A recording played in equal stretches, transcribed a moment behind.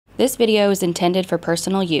This video is intended for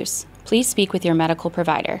personal use. Please speak with your medical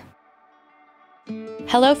provider.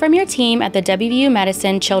 Hello from your team at the WVU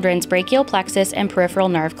Medicine Children's Brachial, Plexus, and Peripheral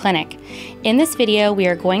Nerve Clinic. In this video, we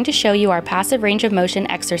are going to show you our passive range of motion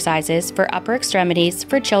exercises for upper extremities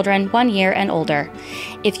for children 1 year and older.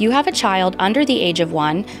 If you have a child under the age of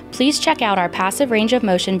 1, please check out our passive range of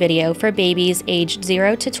motion video for babies aged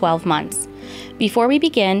 0 to 12 months. Before we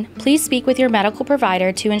begin, please speak with your medical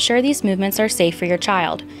provider to ensure these movements are safe for your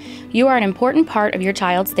child. You are an important part of your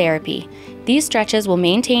child's therapy. These stretches will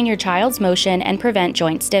maintain your child's motion and prevent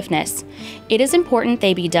joint stiffness. It is important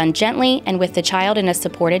they be done gently and with the child in a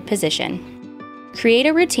supported position. Create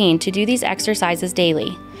a routine to do these exercises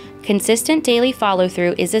daily. Consistent daily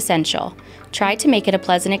follow-through is essential. Try to make it a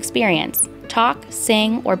pleasant experience. Talk,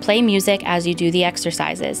 sing, or play music as you do the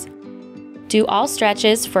exercises. Do all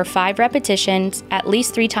stretches for 5 repetitions at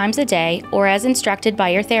least 3 times a day or as instructed by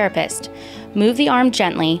your therapist. Move the arm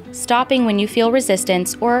gently, stopping when you feel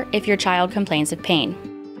resistance or if your child complains of pain.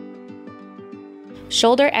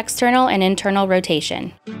 Shoulder external and internal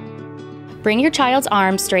rotation. Bring your child's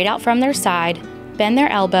arms straight out from their side, bend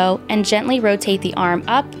their elbow, and gently rotate the arm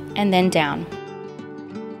up and then down.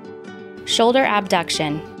 Shoulder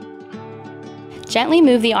abduction. Gently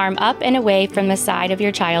move the arm up and away from the side of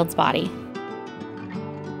your child's body.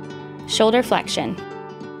 Shoulder flexion.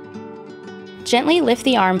 Gently lift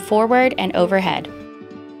the arm forward and overhead.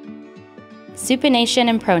 Supination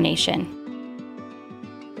and pronation.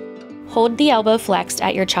 Hold the elbow flexed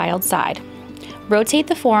at your child's side. Rotate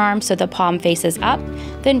the forearm so the palm faces up,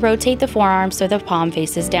 then rotate the forearm so the palm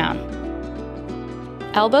faces down.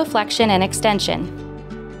 Elbow flexion and extension.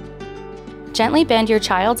 Gently bend your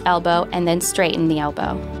child's elbow and then straighten the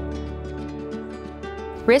elbow.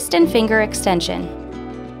 Wrist and finger extension.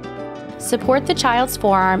 Support the child's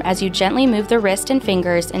forearm as you gently move the wrist and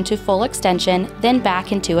fingers into full extension, then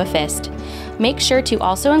back into a fist. Make sure to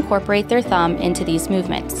also incorporate their thumb into these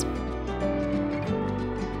movements.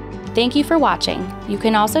 Thank you for watching. You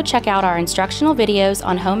can also check out our instructional videos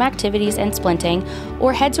on home activities and splinting,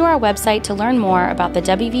 or head to our website to learn more about the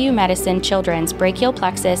WVU Medicine Children's Brachial,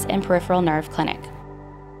 Plexus, and Peripheral Nerve Clinic.